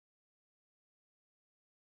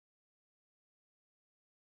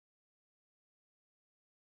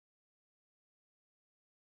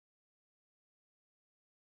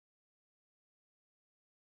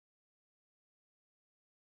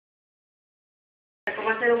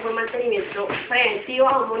cómo hacer un buen mantenimiento preventivo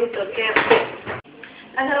a un monitor CRT.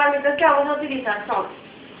 Las herramientas que vamos a utilizar son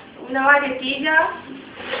una varetilla,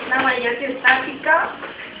 una manilla estática,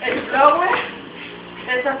 el blower,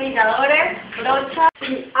 destornilladores, brocha.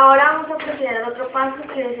 Ahora vamos a proceder al otro paso,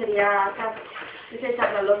 que sería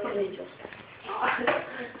desensamblar los tornillos.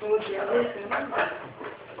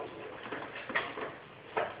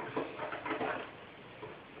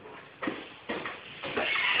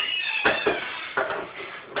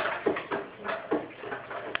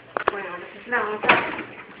 Bueno, entonces la vamos a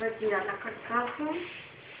retirar la carcasa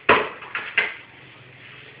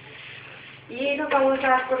y nos vamos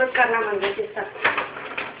a colocar la manga que está.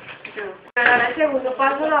 Ahora el segundo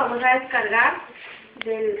paso lo vamos a descargar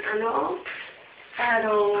del anodo para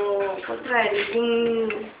no contraer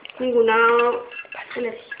ninguna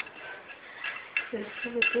energía.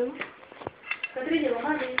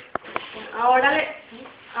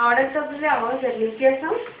 Ahora entonces le vamos a hacer limpieza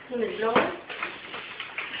con el blower,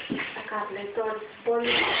 sacarle todo el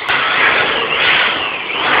polvo.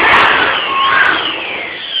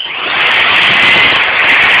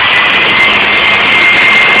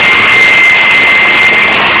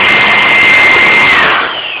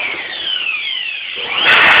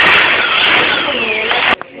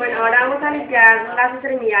 Limpiar las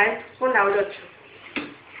extremidades con la brocha.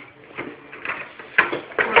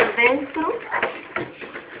 Por dentro.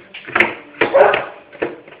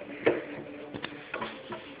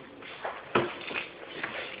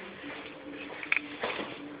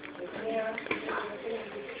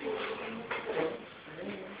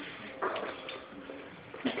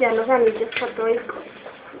 Limpiar los anillos católicos.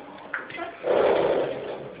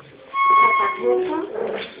 La tarjeta.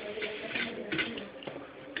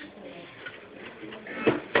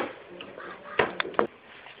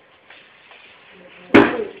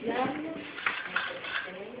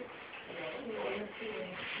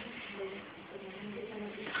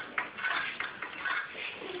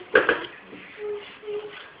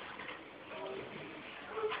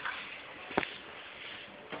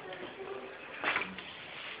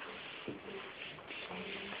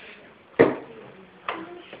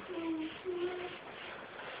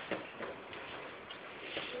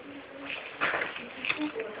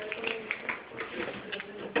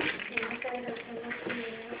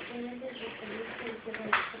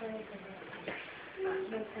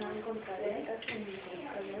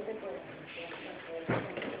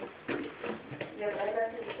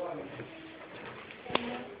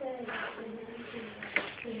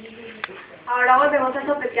 Ahora volvemos a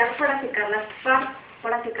sopletear para secar las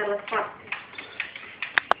partes.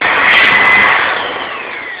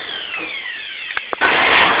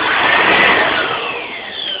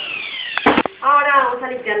 Ahora vamos a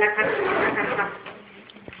limpiar la carcasa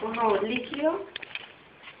con jabón líquido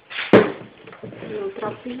y un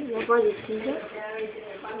trapillo, una vallecilla.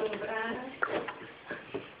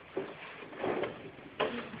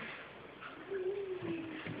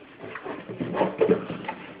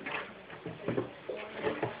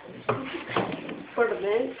 Por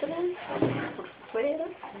dentro, por fuera.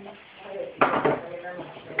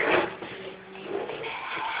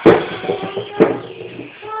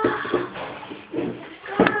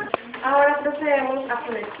 Ahora procedemos a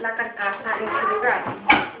poner la carcasa en su lugar.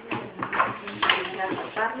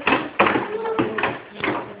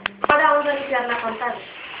 Ahora vamos a limpiar la pantalla.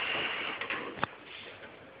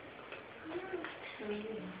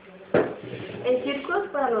 En círculos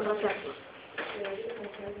para no rozarlos.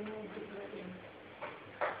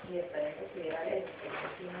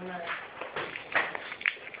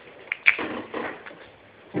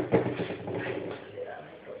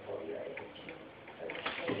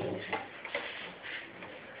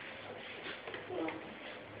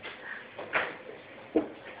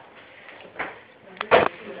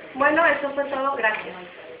 Bueno, eso fue todo.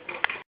 Gracias.